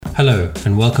Hello,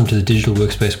 and welcome to the Digital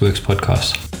Workspace Works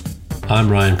podcast.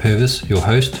 I'm Ryan Purvis, your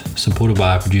host, supported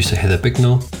by our producer Heather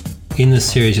Bicknell. In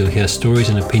this series, you'll hear stories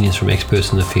and opinions from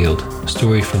experts in the field,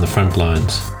 stories from the front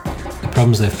lines, the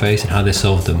problems they face and how they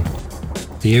solved them,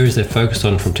 the areas they focused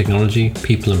on from technology,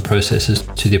 people and processes,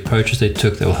 to the approaches they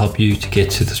took that will help you to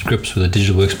get to the grips with the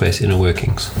digital workspace inner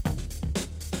workings.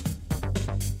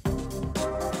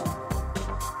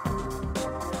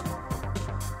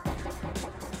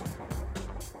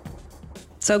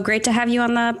 So great to have you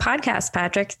on the podcast,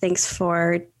 Patrick. Thanks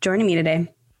for joining me today.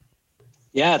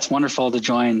 Yeah, it's wonderful to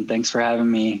join. Thanks for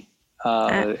having me.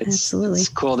 Absolutely. It's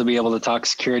cool to be able to talk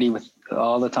security with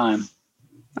all the time.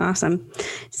 Awesome.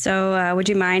 So would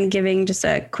you mind giving just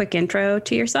a quick intro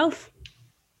to yourself?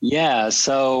 Yeah,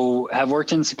 so I've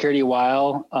worked in security a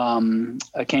while.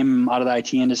 I came out of the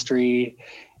IT industry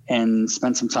and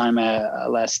spent some time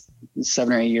last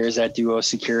 7 or 8 years at Duo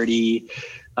Security,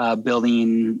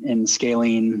 building and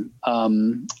scaling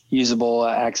usable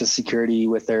access security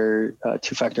with their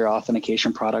two-factor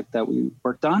authentication product that we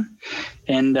worked on,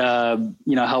 and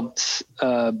helped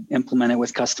implement it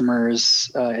with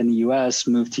customers in the US,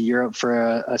 moved to Europe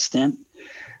for a stint,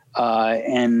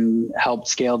 and helped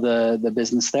scale the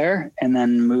business there, and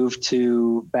then moved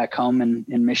to back home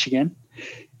in Michigan,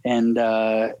 and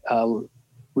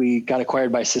we got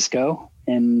acquired by Cisco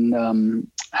and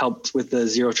helped with the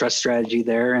zero trust strategy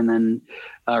there. And then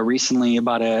recently,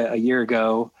 about a year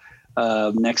ago,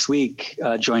 next week,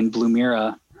 joined Blue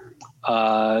Mira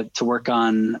to work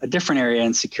on a different area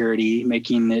in security,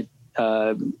 making it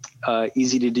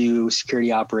easy to do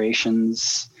security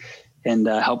operations and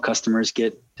help customers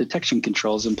get detection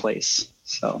controls in place.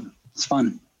 So it's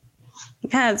fun.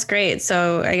 Yeah, it's great.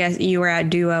 So I guess you were at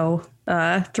Duo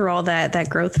through all that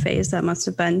growth phase. That must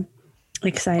have been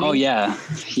exciting. Oh yeah.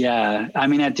 I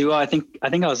mean, at Duo, I think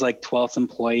I was like 12th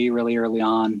employee really early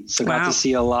on. So got to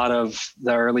see a lot of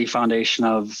the early foundation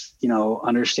of,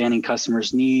 understanding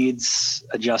customers' needs,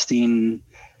 adjusting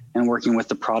and working with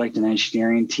the product and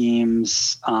engineering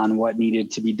teams on what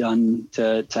needed to be done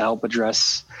to help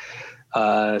address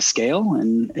scale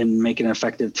and make an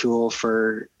effective tool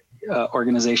for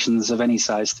organizations of any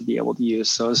size to be able to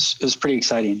use. So it was pretty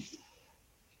exciting.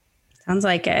 Sounds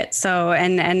like it. So,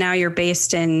 and now you're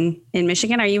based in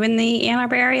Michigan. Are you in the Ann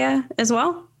Arbor area as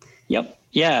well? Yep.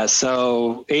 Yeah.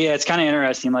 So it's kind of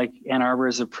interesting. Like Ann Arbor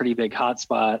is a pretty big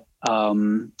hotspot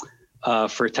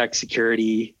for tech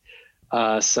security.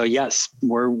 So yes,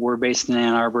 we're based in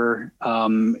Ann Arbor.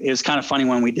 It was kind of funny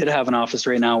when we did have an office.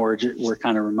 Right now we're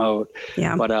kind of remote.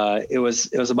 Yeah. But it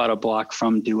was about a block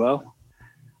from Duo.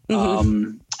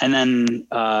 Mm-hmm. And then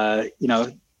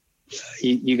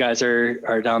you guys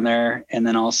are down there, and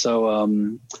then also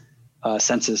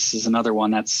Census is another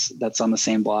one that's on the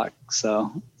same block. So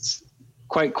it's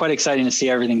quite exciting to see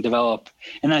everything develop,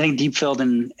 and I think Deepfield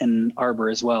and Arbor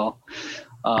as well,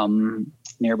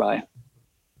 nearby.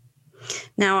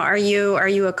 Now, are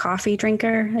you a coffee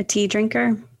drinker, a tea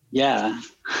drinker? Yeah.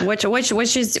 Which of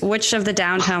the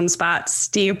downtown spots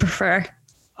do you prefer?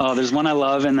 Oh, there's one I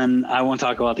love, and then I won't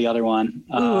talk about the other one.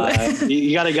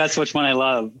 You got to guess which one I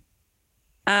love.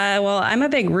 Well, I'm a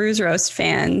big Ruse Roast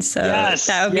fan, so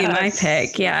that would be my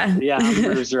pick. Yeah. Yeah, I'm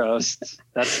Ruse Roast.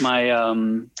 That's my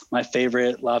my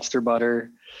favorite lobster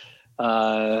butter.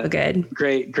 Good.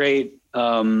 Great.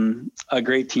 A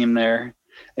great team there.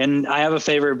 And I have a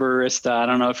favorite barista. I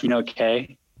don't know if you know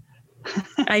Kay.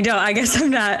 I don't. I guess I'm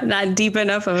not deep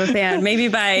enough of a fan. Maybe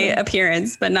by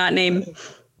appearance, but not name.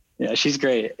 Yeah, she's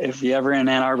great. If you ever in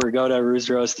Ann Arbor, go to Ruse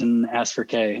Roast and ask for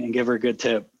Kay and give her a good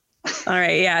tip. All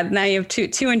right. Yeah. Now you have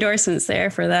two endorsements there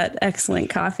for that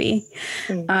excellent coffee.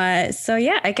 So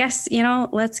yeah, I guess,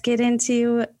 let's get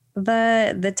into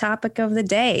the topic of the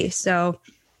day. So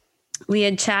we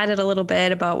had chatted a little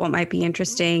bit about what might be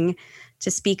interesting to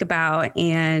speak about.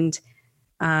 And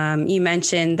you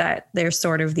mentioned that there's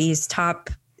sort of these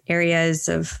top areas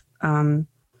of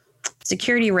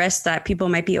security risks that people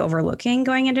might be overlooking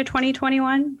going into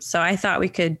 2021. So I thought we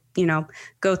could,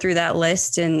 go through that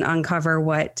list and uncover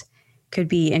what could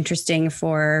be interesting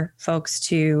for folks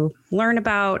to learn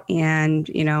about, and,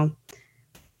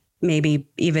 maybe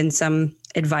even some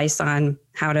advice on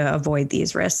how to avoid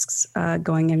these risks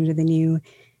going into the new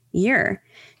year.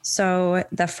 So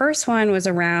the first one was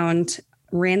around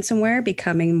ransomware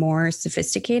becoming more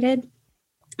sophisticated.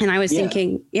 And I was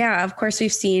thinking, of course,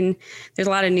 there's a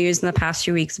lot of news in the past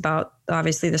few weeks about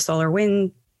obviously the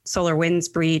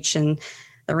SolarWinds breach and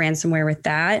the ransomware with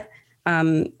that.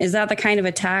 Is that the kind of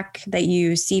attack that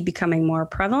you see becoming more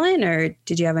prevalent, or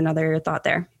did you have another thought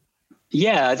there?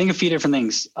 Yeah, I think a few different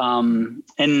things. And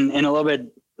a little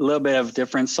bit little bit of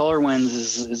difference.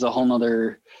 SolarWinds is a whole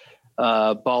nother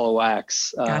ball of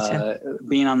wax. Gotcha.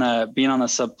 Being on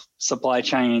the supply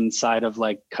chain side of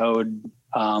like code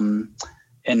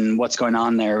and what's going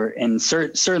on there, and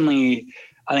certainly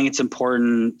I think it's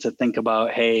important to think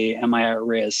about, hey, am I at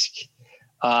risk?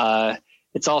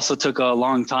 It's also took a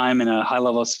long time and a high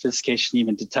level of sophistication to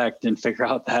even detect and figure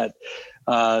out that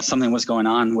something was going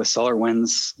on with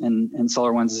SolarWinds, and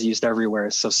SolarWinds is used everywhere.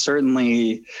 So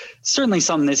certainly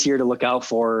something this year to look out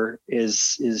for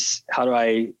is how do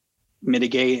I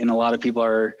mitigate? And a lot of people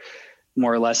are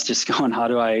more or less just going, how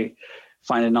do I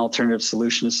find an alternative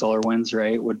solution to SolarWinds,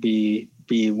 right? Would be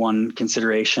one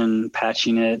consideration,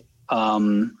 patching it.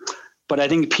 But I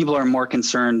think people are more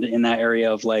concerned in that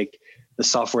area of like the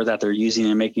software that they're using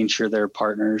and making sure their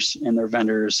partners and their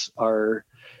vendors are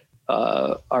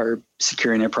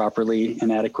securing it properly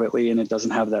and adequately, and it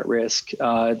doesn't have that risk.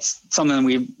 It's something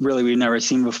we've never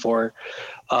seen before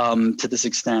to this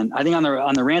extent. I think on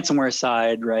the ransomware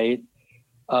side, right?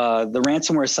 The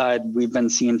ransomware side we've been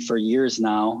seeing for years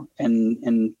now,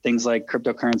 and things like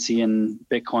cryptocurrency and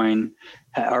Bitcoin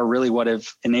are really what have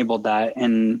enabled that.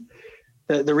 And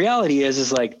the reality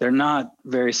is like they're not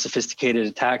very sophisticated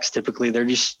attacks. Typically, they're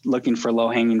just looking for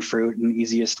low-hanging fruit and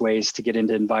easiest ways to get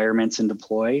into environments and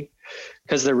deploy.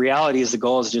 Because the reality is the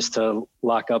goal is just to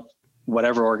lock up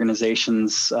whatever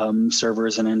organization's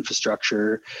servers and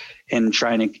infrastructure and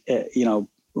trying to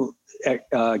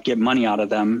get money out of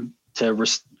them to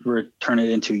return it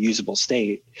into a usable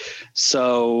state.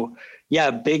 So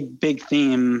yeah, big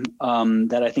theme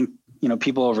that I think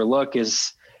people overlook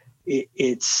is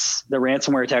it's the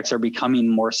ransomware attacks are becoming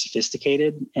more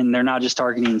sophisticated, and they're not just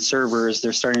targeting servers.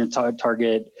 They're starting to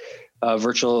target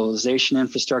virtualization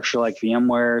infrastructure like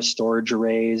VMware, storage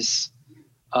arrays,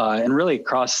 and really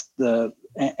across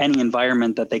any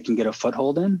environment that they can get a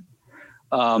foothold in.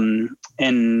 And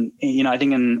I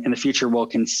think in the future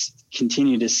we'll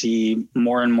continue to see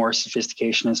more and more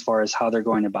sophistication as far as how they're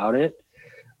going about it.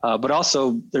 But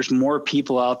also there's more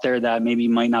people out there that maybe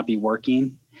might not be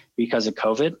working because of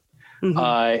COVID.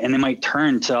 Mm-hmm. And they might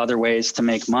turn to other ways to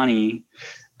make money,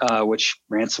 which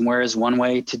ransomware is one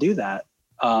way to do that.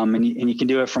 And you can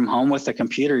do it from home with a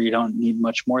computer. You don't need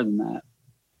much more than that.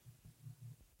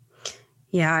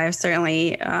 Yeah, I've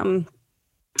certainly, heard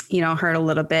a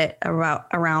little bit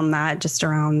around that, just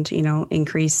around,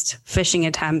 increased phishing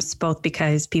attempts, both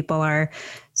because people are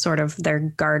sort of their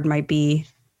guard might be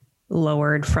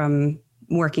lowered from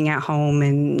working at home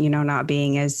and, not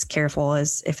being as careful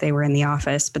as if they were in the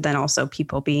office, but then also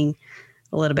people being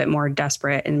a little bit more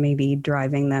desperate and maybe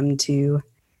driving them to,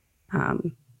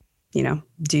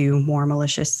 do more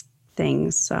malicious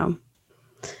things. So.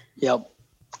 Yep.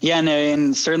 Yeah,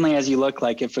 and certainly as you look,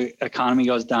 like if the economy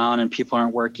goes down and people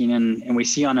aren't working and we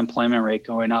see unemployment rate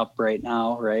going up right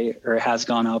now, right? Or it has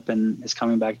gone up and is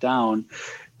coming back down.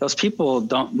 Those people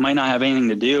might not have anything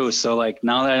to do. So like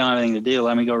now that I don't have anything to do,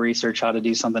 let me go research how to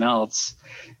do something else.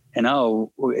 And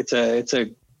it's a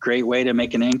great way to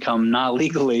make an income, not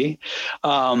legally,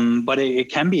 but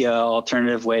it can be an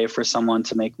alternative way for someone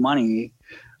to make money.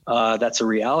 That's a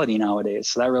reality nowadays.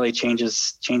 So that really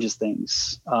changes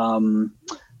things from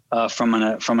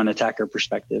an attacker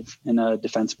perspective and a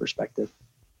defense perspective.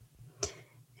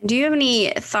 Do you have any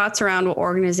thoughts around what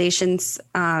organizations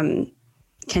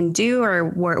can do, or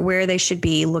where they should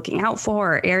be looking out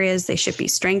for, or areas they should be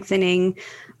strengthening?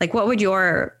 Like, what would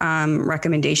your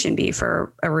recommendation be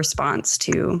for a response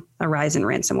to a rise in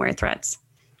ransomware threats?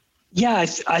 Yeah,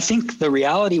 I think the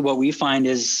reality, what we find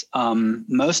is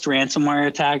most ransomware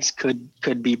attacks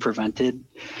could be prevented.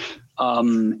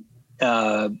 And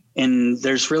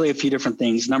there's really a few different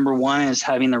things. Number one is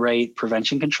having the right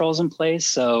prevention controls in place.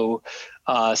 So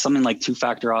something like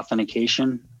two-factor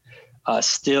authentication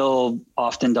still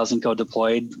often doesn't go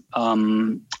deployed.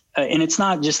 And it's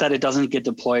not just that it doesn't get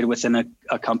deployed within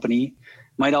a company.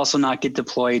 It might also not get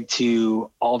deployed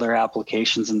to all their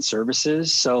applications and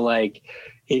services. So like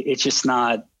it's just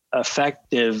not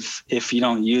effective if you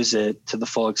don't use it to the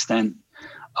full extent.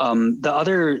 The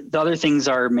other things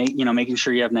are making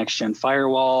sure you have next gen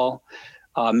firewall,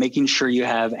 making sure you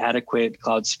have adequate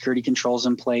cloud security controls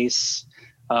in place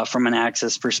from an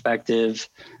access perspective,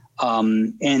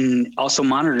 and also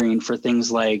monitoring for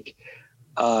things like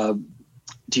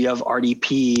do you have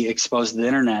RDP exposed to the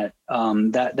internet?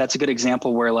 That's a good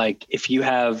example where like if you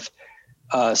have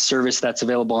a service that's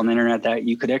available on the internet that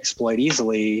you could exploit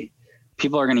easily,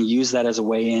 people are going to use that as a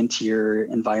way into your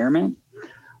environment.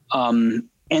 And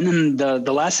then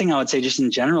the last thing I would say just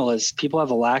in general is people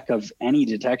have a lack of any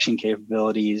detection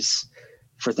capabilities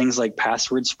for things like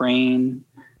password spraying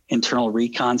internal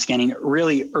recon scanning,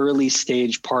 really early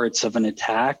stage parts of an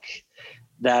attack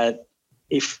that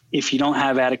if you don't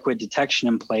have adequate detection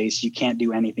in place, you can't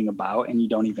do anything about, and you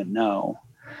don't even know.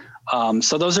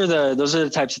 So those are the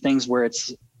types of things where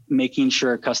it's making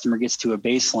sure a customer gets to a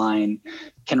baseline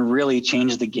can really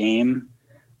change the game,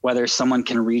 whether someone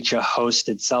can reach a host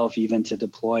itself even to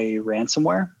deploy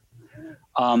ransomware.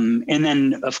 And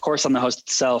then, of course, on the host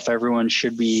itself, everyone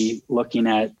should be looking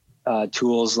at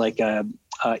tools like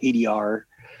EDR,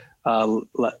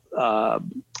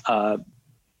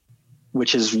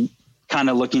 which is kind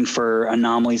of looking for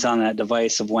anomalies on that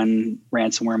device of when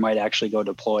ransomware might actually go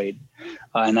deployed.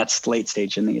 And that's late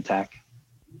stage in the attack.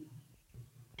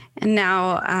 And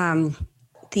now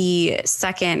the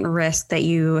second risk that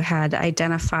you had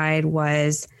identified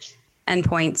was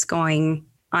endpoints going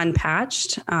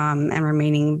unpatched and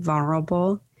remaining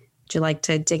vulnerable. Would you like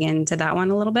to dig into that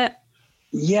one a little bit?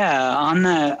 Yeah, on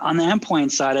the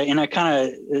endpoint side, and I kind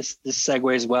of this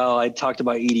segues well. I talked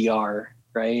about EDR,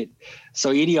 right?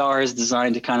 So EDR is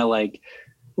designed to kind of like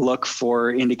look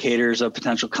for indicators of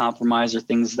potential compromise or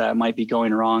things that might be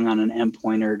going wrong on an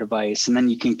endpoint or device, and then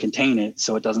you can contain it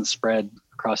so it doesn't spread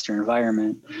across your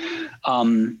environment.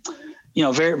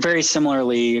 Very, very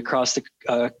similarly across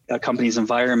a company's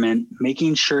environment,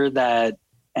 making sure that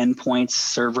endpoints,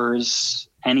 servers,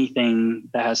 anything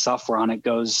that has software on it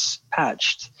goes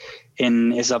patched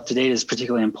and is up to date is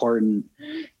particularly important.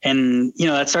 And,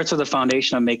 that starts with the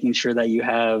foundation of making sure that you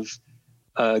have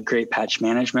a great patch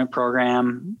management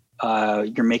program.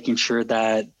 You're making sure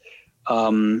that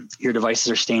your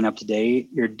devices are staying up to date.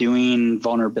 You're doing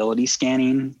vulnerability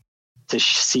scanning to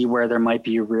see where there might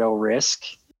be real risk.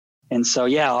 And so,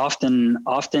 often,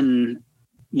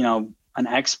 an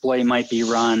exploit might be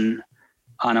run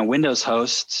on a Windows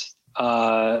host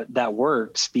that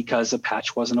works because a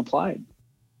patch wasn't applied.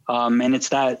 And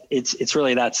it's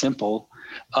really that simple.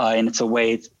 And it's a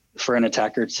way for an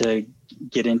attacker to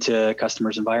get into a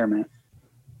customer's environment.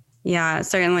 Yeah,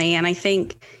 certainly. And I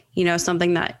think,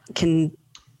 something that can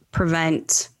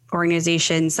prevent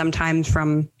organizations sometimes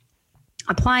from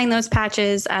applying those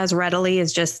patches as readily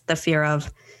is just the fear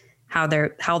of how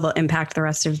they'll impact the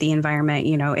rest of the environment.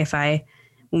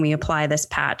 When we apply this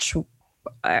patch,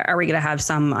 are we going to have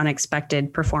some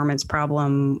unexpected performance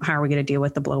problem? How are we going to deal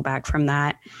with the blowback from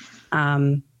that?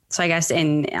 So I guess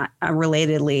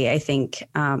relatedly, I think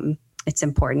it's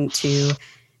important to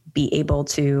be able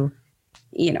to,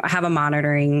 have a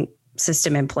monitoring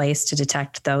system in place to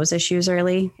detect those issues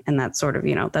early. And that's sort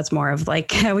of, that's more of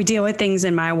like how we deal with things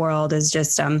in my world is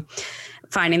just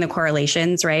finding the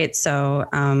correlations, right? So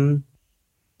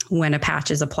when a patch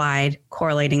is applied,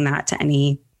 correlating that to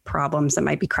any problems that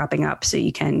might be cropping up so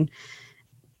you can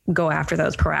go after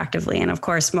those proactively. And of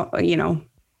course,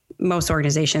 most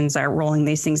organizations are rolling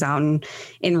these things out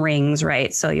in rings,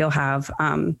 right? So you'll have,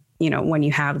 when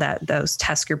you have those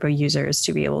test group of users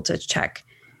to be able to check,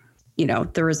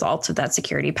 the results of that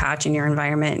security patch in your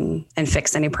environment and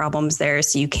fix any problems there.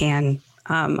 So you can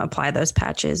apply those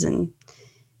patches and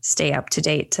stay up to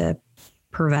date to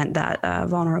prevent that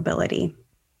vulnerability.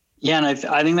 Yeah. And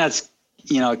I think that's,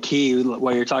 key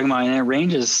what you're talking about. And it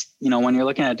ranges, when you're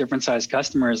looking at different size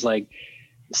customers, like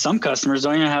some customers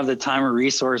don't even have the time or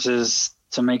resources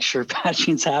to make sure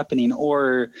patching's happening,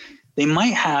 or they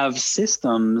might have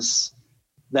systems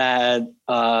that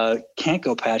can't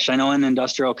go patched. I know in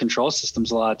industrial control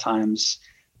systems, a lot of times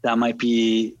that might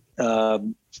be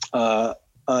an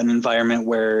environment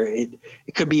where it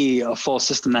could be a full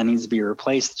system that needs to be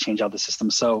replaced to change out the system.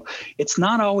 So it's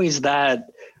not always that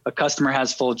a customer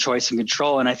has full choice and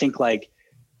control. And I think like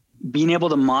being able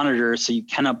to monitor so you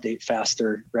can update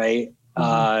faster, right,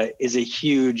 is a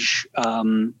huge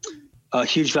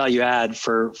value add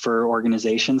for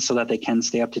organizations so that they can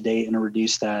stay up to date and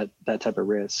reduce that type of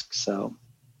risk. So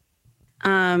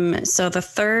the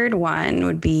third one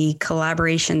would be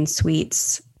collaboration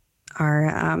suites are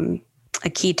a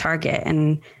key target.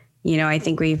 And, I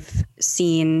think we've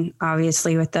seen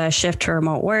obviously with the shift to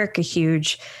remote work, a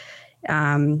huge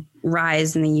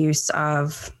rise in the use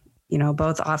of,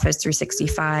 both Office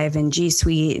 365 and G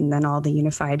Suite, and then all the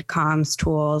unified comms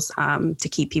tools to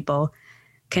keep people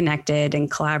connected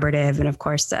and collaborative. And of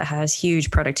course that has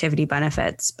huge productivity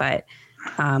benefits, but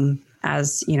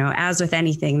as with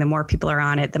anything, the more people are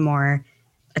on it, the more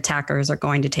attackers are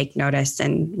going to take notice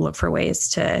and look for ways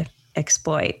to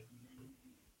exploit.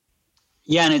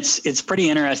 Yeah. And it's pretty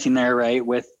interesting there, right?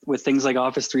 With things like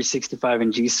Office 365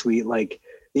 and G Suite, like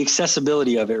the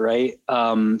accessibility of it, right?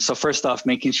 So first off,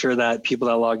 making sure that people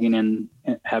that are logging in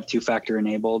have 2-factor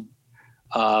enabled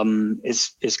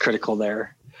is critical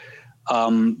there.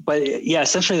 But yeah,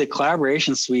 essentially the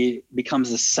collaboration suite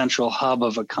becomes the central hub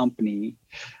of a company.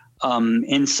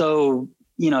 And so,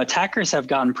 attackers have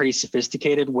gotten pretty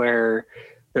sophisticated where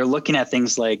they're looking at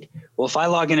things like, well, if I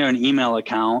log into an email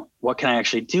account, what can I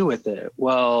actually do with it?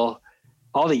 Well,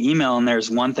 all the email in there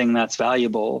is one thing that's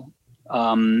valuable.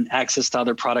 Access to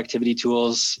other productivity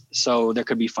tools. So there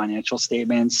could be financial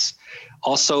statements,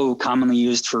 also commonly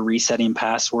used for resetting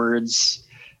passwords,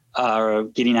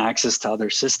 getting access to other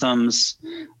systems.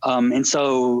 And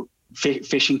so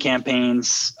phishing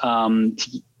campaigns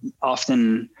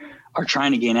often are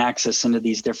trying to gain access into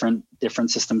these different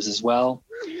systems as well.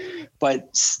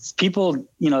 But people,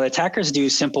 the attackers do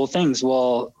simple things.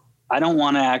 Well, I don't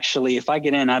want to actually, if I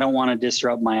get in, I don't want to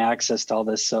disrupt my access to all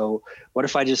this. So what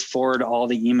if I just forward all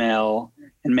the email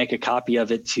and make a copy of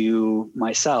it to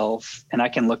myself, and I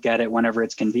can look at it whenever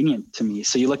it's convenient to me?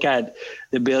 So you look at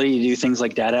the ability to do things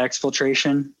like data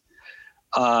exfiltration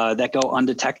that go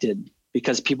undetected,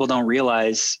 because people don't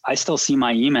realize I still see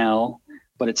my email,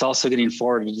 but it's also getting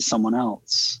forwarded to someone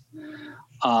else.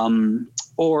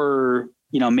 Or,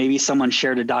 maybe someone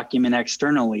shared a document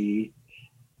externally.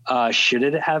 Should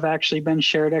it have actually been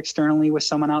shared externally with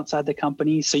someone outside the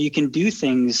company? So you can do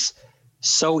things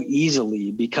so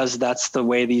easily because that's the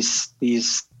way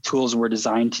these tools were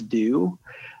designed to do.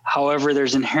 However,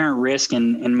 there's inherent risk,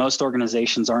 and most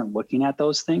organizations aren't looking at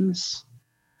those things.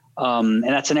 And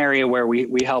that's an area where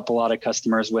we help a lot of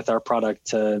customers with our product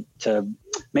to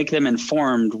make them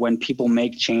informed when people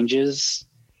make changes,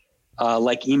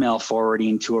 like email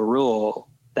forwarding to a rule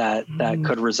that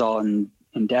could result in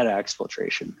data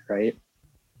exfiltration, right?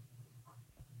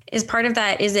 Is part of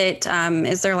that, is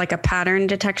there like a pattern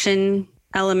detection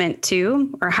element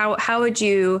too? Or how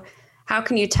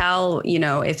can you tell,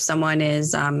 if someone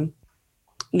is,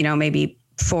 maybe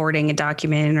forwarding a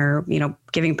document or,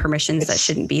 giving permissions that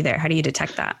shouldn't be there? How do you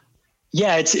detect that?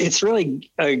 Yeah, it's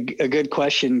really a good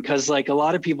question, because like a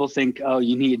lot of people think, oh,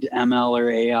 you need ML or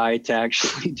AI to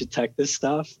actually detect this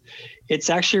stuff. It's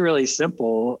actually really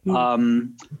simple.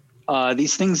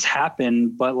 These things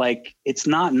happen, but like it's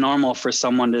not normal for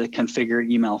someone to configure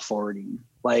email forwarding.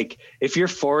 Like if you're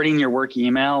forwarding your work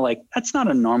email, like that's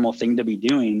not a normal thing to be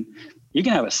doing. You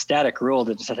can have a static rule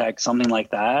to detect something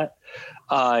like that.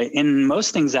 And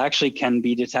most things actually can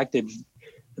be detected.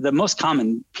 The most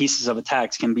common pieces of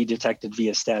attacks can be detected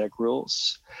via static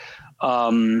rules,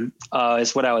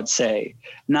 is what I would say.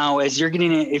 Now, if you're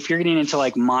getting into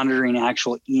like monitoring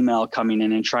actual email coming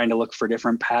in and trying to look for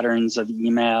different patterns of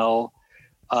email,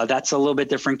 that's a little bit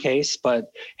different case.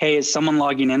 But hey, is someone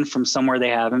logging in from somewhere they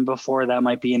haven't before? That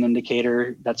might be an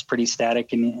indicator that's pretty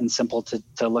static and simple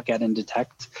to look at and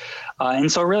detect. And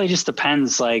so it really just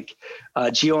depends. Like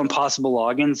geo-impossible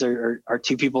logins are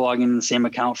two people logging in the same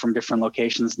account from different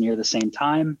locations near the same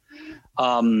time.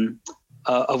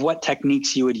 Of what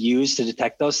techniques you would use to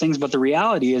detect those things. But the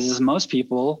reality is most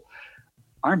people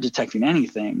aren't detecting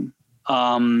anything.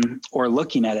 Or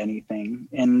looking at anything.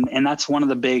 And that's one of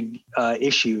the big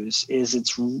issues is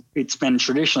it's been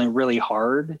traditionally really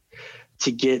hard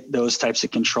to get those types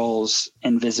of controls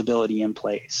and visibility in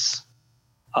place.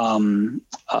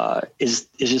 Is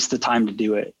just the time to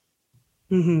do it.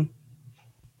 Mm-hmm.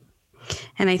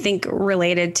 And I think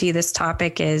related to this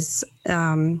topic is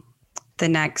the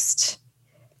next,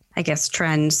 I guess,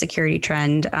 security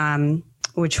trend,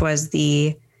 which was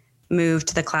the move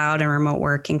to the cloud and remote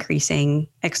work, increasing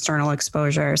external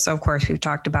exposure. So of course we've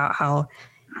talked about how,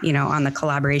 on the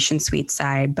collaboration suite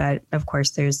side, but of course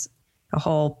there's a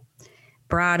whole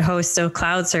broad host of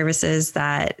cloud services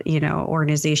that,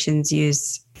 organizations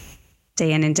use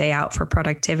day in and day out for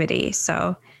productivity.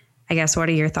 So I guess, what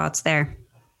are your thoughts there?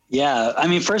 Yeah. I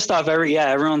mean, first off,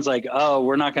 everyone's like, oh,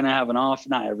 we're not going to have an office.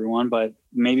 Not everyone, but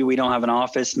maybe we don't have an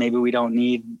office. Maybe we don't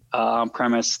need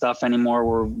on-premise stuff anymore.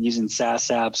 We're using SaaS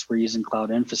apps. We're using cloud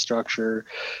infrastructure.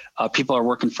 People are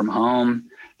working from home.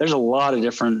 There's a lot of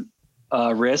different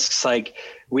risks. Like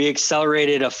we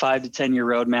accelerated a 5 to 10 year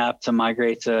roadmap to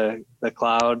migrate to the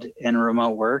cloud and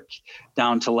remote work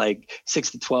down to like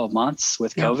 6 to 12 months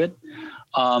with COVID.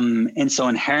 And so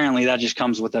inherently that just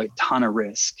comes with a ton of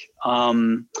risk.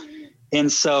 And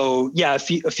so, yeah, a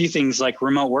few things like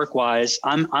remote work wise,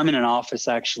 I'm in an office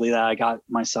actually that I got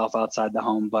myself outside the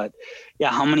home, but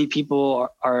yeah, how many people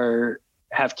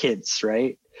have kids,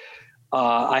 right?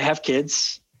 I have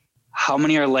kids. How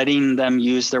many are letting them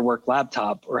use their work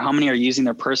laptop, or how many are using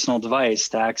their personal device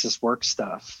to access work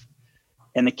stuff?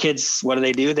 And the kids, what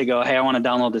do? They go, hey, I want to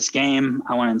download this game.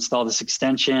 I want to install this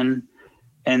extension.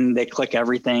 And they click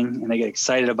everything and they get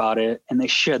excited about it. And they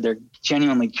should. They're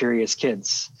genuinely curious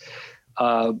kids.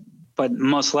 but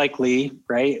most likely,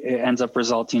 right, it ends up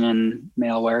resulting in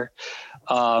malware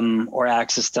or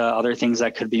access to other things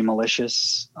that could be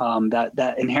malicious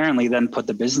that inherently then put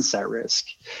the business at risk.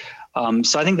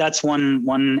 So I think that's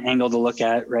one angle to look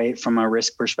at, right, from a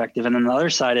risk perspective. And then the other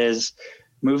side is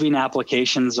moving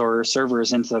applications or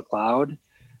servers into the cloud.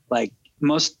 Like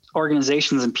most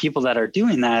organizations and people that are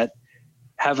doing that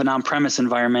have an on-premise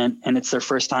environment and it's their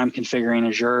first time configuring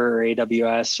Azure or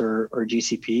AWS or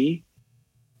GCP.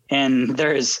 And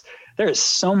there is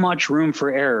so much room for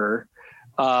error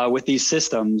with these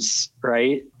systems,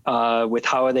 right? With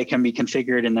how they can be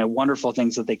configured and the wonderful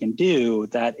things that they can do,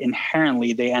 that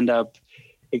inherently they end up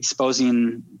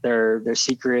exposing their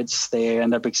secrets. They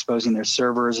end up exposing their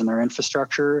servers and their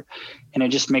infrastructure. And it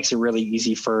just makes it really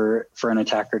easy for an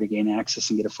attacker to gain access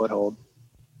and get a foothold.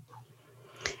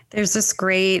 There's this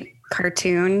great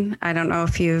cartoon. I don't know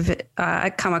if you've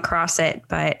come across it,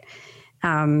 but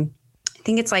I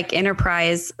think it's like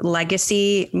Enterprise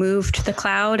Legacy moved to the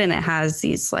cloud, and it has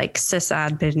these like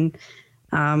sysadmin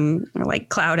or like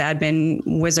cloud admin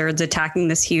wizards attacking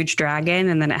this huge dragon.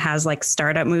 And then it has like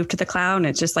startup move to the cloud, and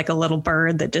it's just like a little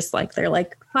bird that just like, they're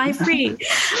like, fly free.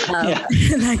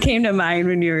 That came to mind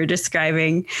when you were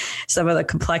describing some of the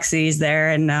complexities there.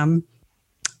 And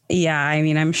I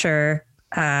mean, I'm sure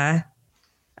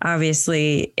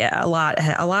obviously a lot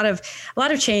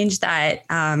of change that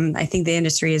I think the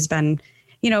industry has been,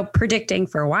 predicting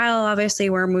for a while. Obviously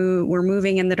we're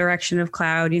moving in the direction of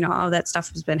cloud, all that stuff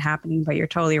has been happening, but you're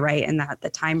totally right in that the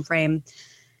time frame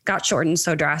got shortened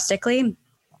so drastically.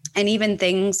 And even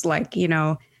things like,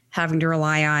 having to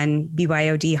rely on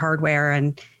BYOD hardware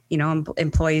and,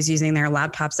 employees using their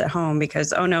laptops at home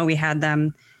because, oh no, we had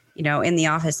them, in the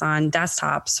office on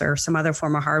desktops or some other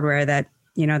form of hardware that,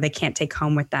 they can't take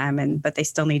home with them but they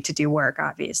still need to do work,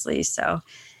 obviously. So,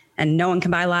 and no one can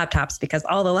buy laptops because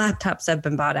all the laptops have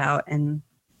been bought out. And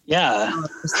yeah.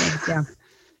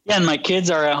 And my kids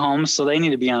are at home, so they need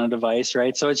to be on a device,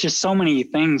 right? So it's just so many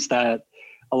things that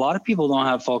a lot of people don't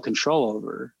have full control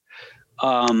over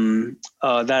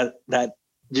that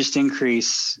just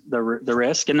increase the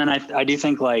risk. And then I do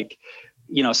think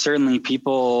certainly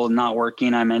people not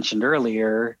working, I mentioned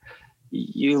earlier,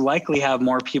 you likely have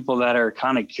more people that are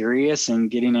kind of curious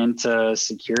and getting into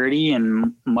security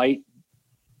and might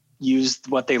use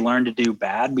what they learned to do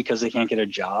bad because they can't get a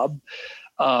job.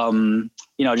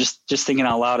 Just thinking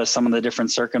out loud of some of the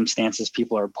different circumstances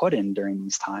people are put in during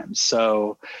these times.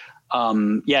 So,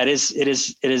 it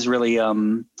is really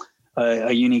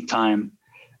a unique time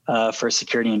for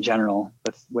security in general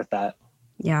with that.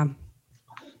 Yeah.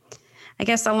 I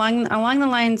guess along the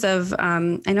lines of, I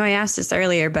know I asked this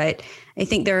earlier, but I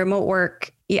think the remote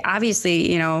work,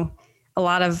 obviously, a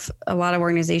lot of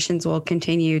organizations will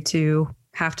continue to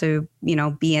have to,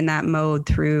 be in that mode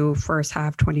through first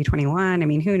half 2021. I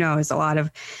mean, who knows? A lot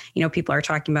of, people are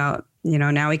talking about,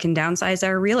 now we can downsize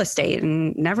our real estate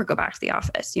and never go back to the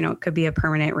office. It could be a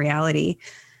permanent reality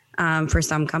for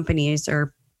some companies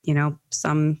or,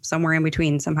 somewhere in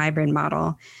between, some hybrid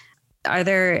model. Are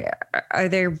there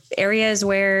areas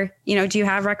where, do you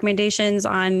have recommendations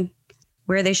on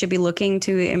where they should be looking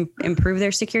to improve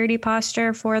their security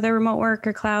posture for the remote work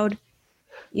or cloud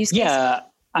use case? Yeah.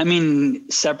 I mean,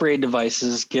 separate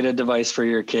devices, get a device for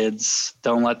your kids.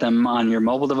 Don't let them on your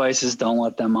mobile devices. Don't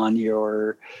let them on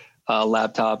your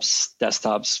laptops,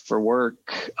 desktops for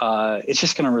work. It's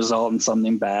just going to result in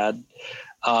something bad.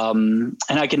 And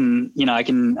I can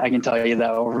tell you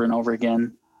that over and over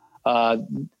again.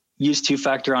 Use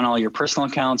two-factor on all your personal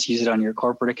accounts, use it on your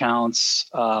corporate accounts,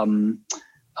 from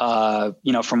a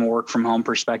work from home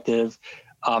perspective.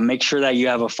 Make sure that you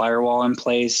have a firewall in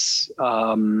place.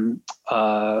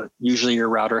 Usually your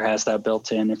router has that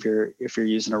built in if you're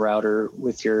using a router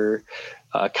with your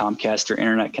Comcast or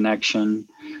internet connection.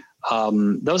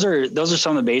 Those are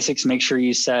some of the basics. Make sure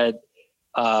you set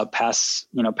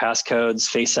passcodes,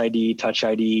 Face ID, Touch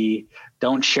ID.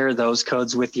 Don't share those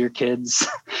codes with your kids.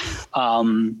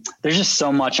 There's just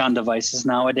so much on devices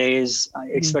nowadays,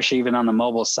 especially even on the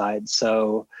mobile side.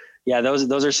 So yeah,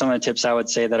 those are some of the tips I would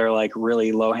say that are like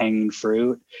really low hanging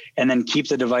fruit. And then keep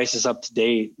the devices up to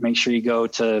date. Make sure you go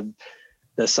to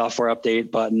the software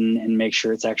update button and make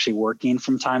sure it's actually working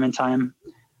from time to time,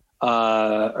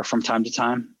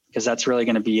 because that's really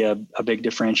going to be a big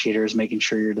differentiator, is making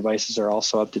sure your devices are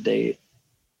also up to date.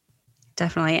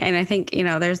 Definitely. And I think,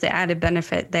 there's the added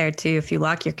benefit there too. If you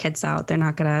lock your kids out, they're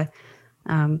not going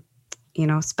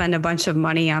to, spend a bunch of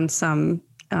money on some,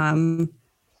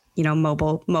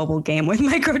 mobile game with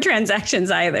microtransactions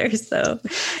either. So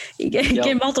you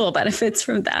get multiple benefits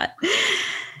from that.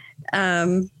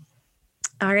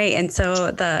 All right. And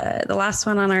so the last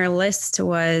one on our list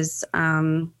was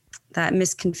that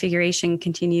misconfiguration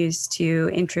continues to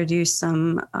introduce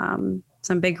some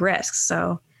big risks.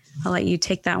 So I'll let you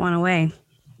take that one away.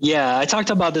 Yeah, I talked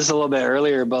about this a little bit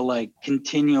earlier, but like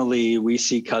continually we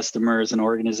see customers and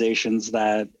organizations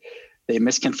that they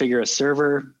misconfigure a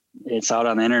server. It's out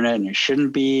on the internet and it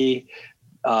shouldn't be.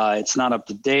 It's not up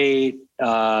to date.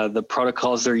 The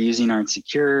protocols they're using aren't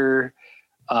secure.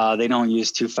 They don't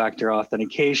use two-factor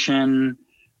authentication.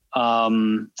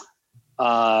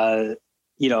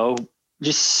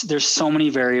 Just there's so many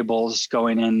variables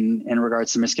going in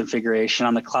regards to misconfiguration.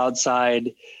 On the cloud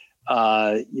side,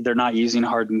 they're not using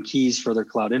hardened keys for their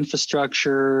cloud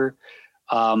infrastructure.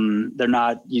 They're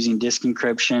not using disk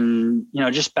encryption,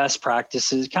 just best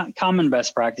practices, common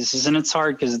best practices. And it's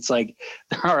hard because it's like,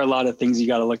 there are a lot of things you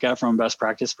got to look at from a best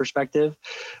practice perspective.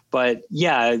 But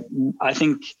yeah, I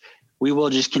think we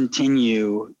will just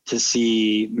continue to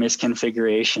see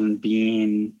misconfiguration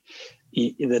being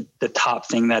the top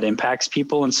thing that impacts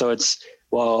people. And so it's,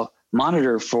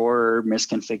 monitor for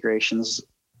misconfigurations,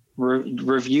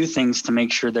 review things to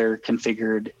make sure they're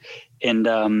configured and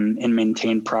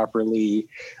maintained properly,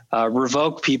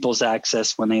 revoke people's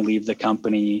access when they leave the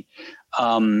company.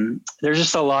 There's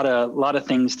just a lot of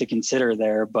things to consider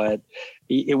there, but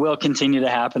it will continue to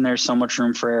happen. There's so much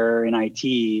room for error in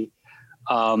IT.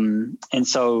 And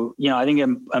so, I think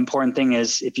an important thing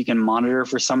is if you can monitor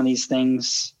for some of these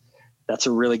things, that's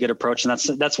a really good approach.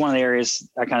 And that's one of the areas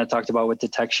I kind of talked about with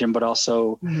detection, but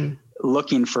also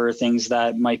looking for things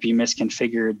that might be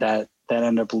misconfigured that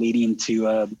end up leading to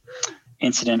a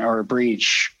incident or a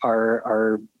breach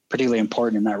are particularly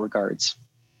important in that regards.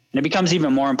 And it becomes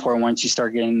even more important once you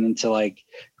start getting into like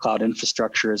cloud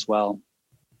infrastructure as well.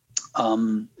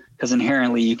 Because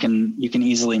inherently you can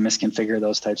easily misconfigure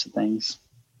those types of things.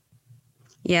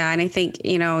 Yeah. And I think,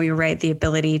 you're right. The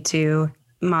ability to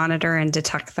monitor and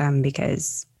detect them,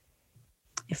 because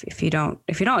if you don't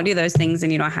do those things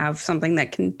and you don't have something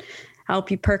that can help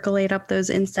you percolate up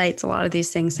those insights, a lot of these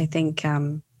things, I think,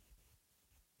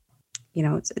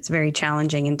 it's very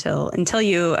challenging until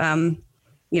you,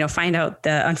 find out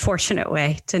the unfortunate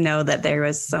way to know that there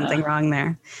was something wrong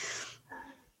there.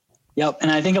 Yep. And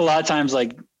I think a lot of times,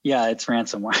 it's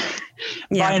ransomware.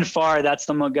 Yeah. By and far, that's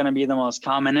going to be the most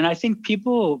common. And I think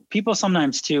people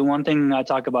sometimes too, one thing I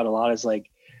talk about a lot is like,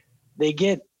 they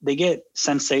get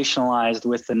sensationalized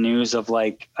with the news of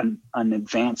like an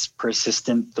advanced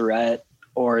persistent threat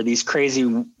or these crazy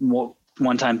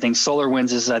one-time things.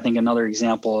 SolarWinds is, I think, another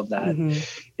example of that. Mm-hmm.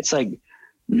 It's like,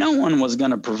 no one was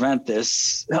going to prevent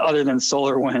this other than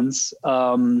SolarWinds.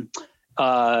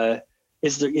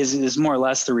 Is more or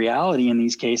less the reality in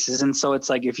these cases. And so it's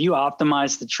like, if you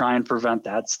optimize to try and prevent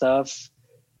that stuff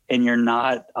and you're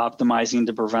not optimizing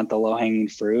to prevent the low-hanging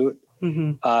fruit,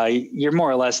 you're more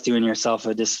or less doing yourself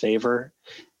a disfavor.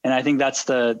 And I think that's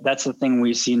the thing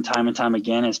we've seen time and time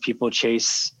again is people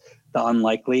chase the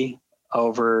unlikely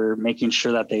over making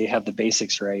sure that they have the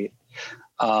basics right.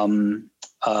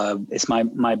 It's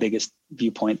my biggest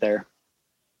viewpoint there.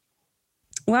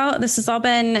 Well, this has all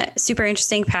been super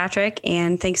interesting, Patrick,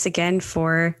 and thanks again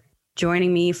for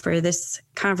joining me for this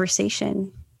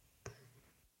conversation.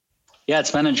 Yeah, it's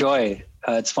been a joy.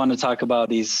 It's fun to talk about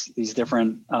these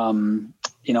different,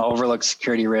 overlooked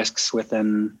security risks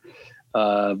within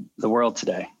the world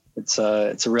today. It's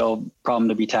a real problem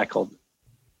to be tackled.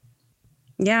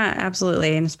 Yeah,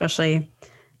 absolutely, and especially,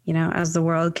 as the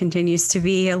world continues to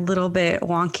be a little bit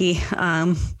wonky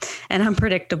and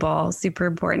unpredictable, super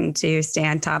important to stay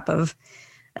on top of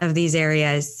these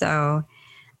areas. So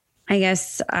I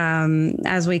guess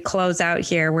as we close out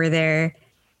here,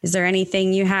 is there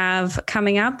anything you have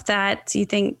coming up that you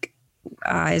think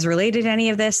is related to any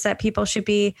of this that people should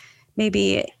be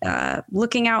maybe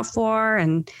looking out for?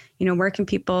 And, where can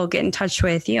people get in touch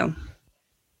with you?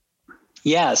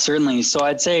 Yeah, certainly. So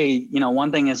I'd say,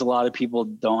 one thing is a lot of people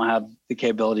don't have the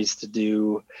capabilities to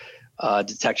do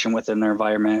detection within their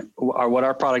environment. What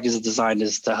our product is designed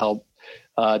is to help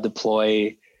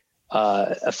deploy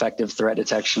effective threat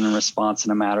detection and response in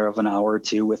a matter of an hour or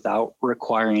two without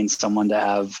requiring someone to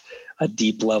have a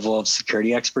deep level of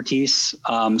security expertise.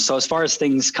 So as far as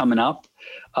things coming up,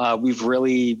 we've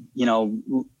really,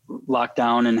 locked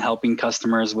down and helping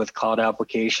customers with cloud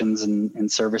applications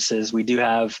and services. We do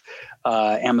have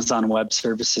Amazon Web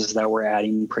Services that we're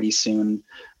adding pretty soon,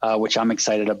 which I'm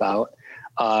excited about,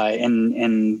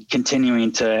 and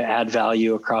continuing to add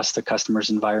value across the customer's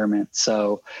environment.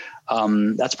 So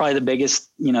That's probably the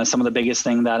biggest, some of the biggest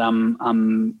thing that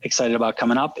I'm excited about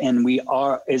coming up. And we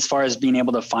are, as far as being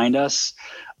able to find us,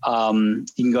 you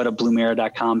can go to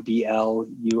blumira.com,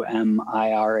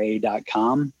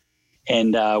 blumira.com.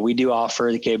 And we do offer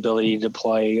the capability to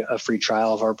deploy a free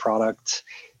trial of our product.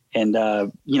 And,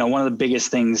 one of the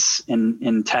biggest things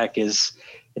in tech is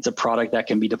it's a product that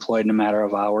can be deployed in a matter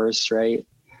of hours, right?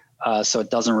 So it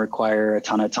doesn't require a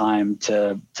ton of time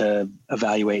to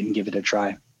evaluate and give it a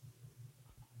try.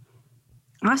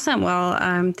 Awesome.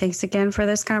 Well, thanks again for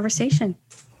this conversation.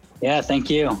 Yeah, thank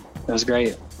you. It was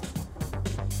great.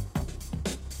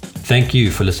 Thank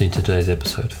you for listening to today's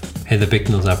episode. Heather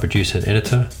Bicknell is our producer and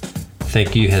editor.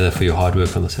 Thank you, Heather, for your hard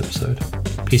work on this episode.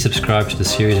 Please subscribe to the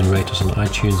series and rate us on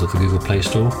iTunes or the Google Play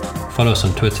Store. Follow us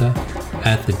on Twitter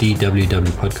 @the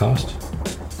DWW Podcast.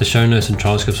 The show notes and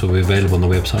transcripts will be available on the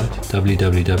website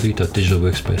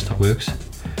www.digitalworkspace.works.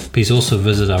 Please also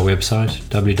visit our website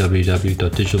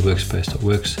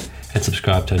www.digitalworkspace.works and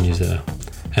subscribe to our newsletter.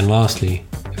 And lastly,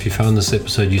 if you found this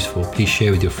episode useful, please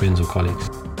share with your friends or colleagues.